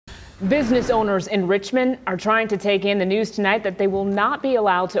Business owners in Richmond are trying to take in the news tonight that they will not be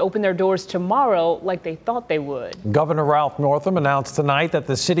allowed to open their doors tomorrow like they thought they would. Governor Ralph Northam announced tonight that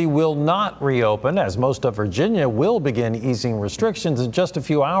the city will not reopen, as most of Virginia will begin easing restrictions in just a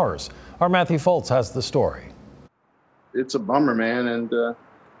few hours. Our Matthew Foltz has the story. It's a bummer, man, and the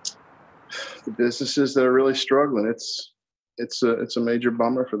businesses that are really struggling, it's a major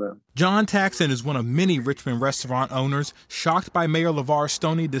bummer for them. John Taxon is one of many Richmond restaurant owners shocked by Mayor Levar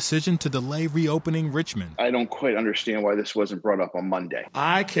Stoney's decision to delay reopening Richmond. I don't quite understand why this wasn't brought up on Monday.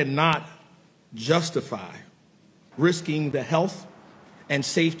 I cannot justify risking the health and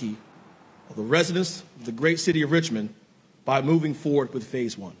safety of the residents of the great city of Richmond by moving forward with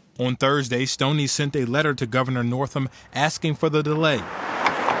phase one. On Thursday, Stoney sent a letter to Governor Northam asking for the delay.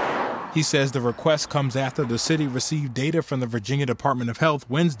 He says the request comes after the city received data from the Virginia Department of Health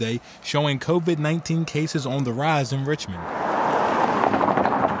Wednesday showing COVID-19 cases on the rise in Richmond.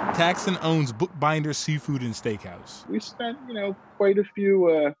 Taxon owns Bookbinder Seafood and Steakhouse. We spent, quite a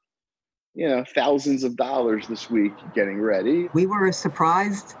few, thousands of dollars this week getting ready. We were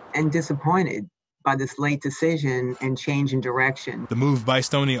surprised and disappointed by this late decision and change in direction. The move by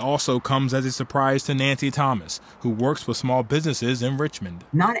Stoney also comes as a surprise to Nancy Thomas, who works with small businesses in Richmond.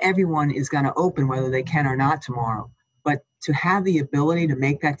 Not everyone is going to open whether they can or not tomorrow, but to have the ability to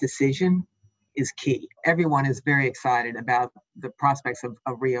make that decision is key. Everyone is very excited about the prospects of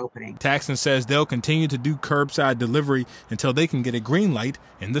reopening. Taxon says they'll continue to do curbside delivery until they can get a green light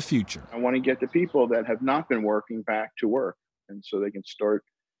in the future. I want to get the people that have not been working back to work, and so they can start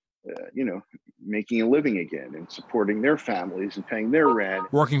making a living again and supporting their families and paying their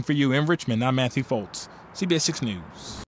rent. Working for you in Richmond, I'm Matthew Foltz, CBS 6 News.